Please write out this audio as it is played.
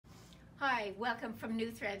Hi, welcome from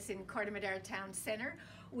New Threads in Corte Madera Town Center.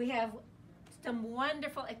 We have some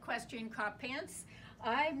wonderful equestrian crop pants.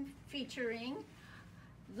 I'm featuring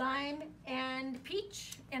lime and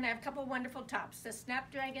peach, and I have a couple wonderful tops. The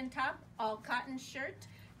Snapdragon top, all cotton shirt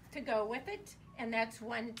to go with it, and that's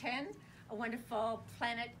 $110. A wonderful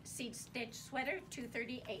Planet Seed Stitch sweater,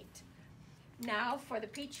 $238. Now for the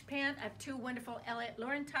peach pant, I have two wonderful Elliot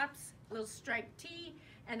Lauren tops, little striped tee,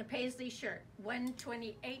 and a paisley shirt.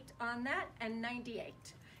 $128 on that and $98.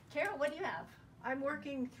 Carol, what do you have? I'm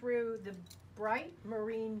working through the bright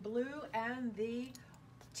marine blue and the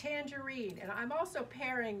tangerine, and I'm also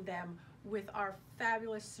pairing them with our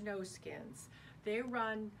fabulous snow skins. They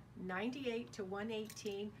run 98 to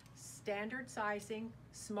 118, standard sizing,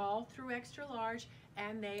 small through extra large,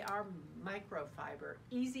 and they are microfiber,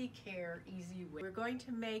 easy care, easy wear. We're going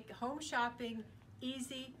to make home shopping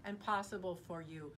easy and possible for you.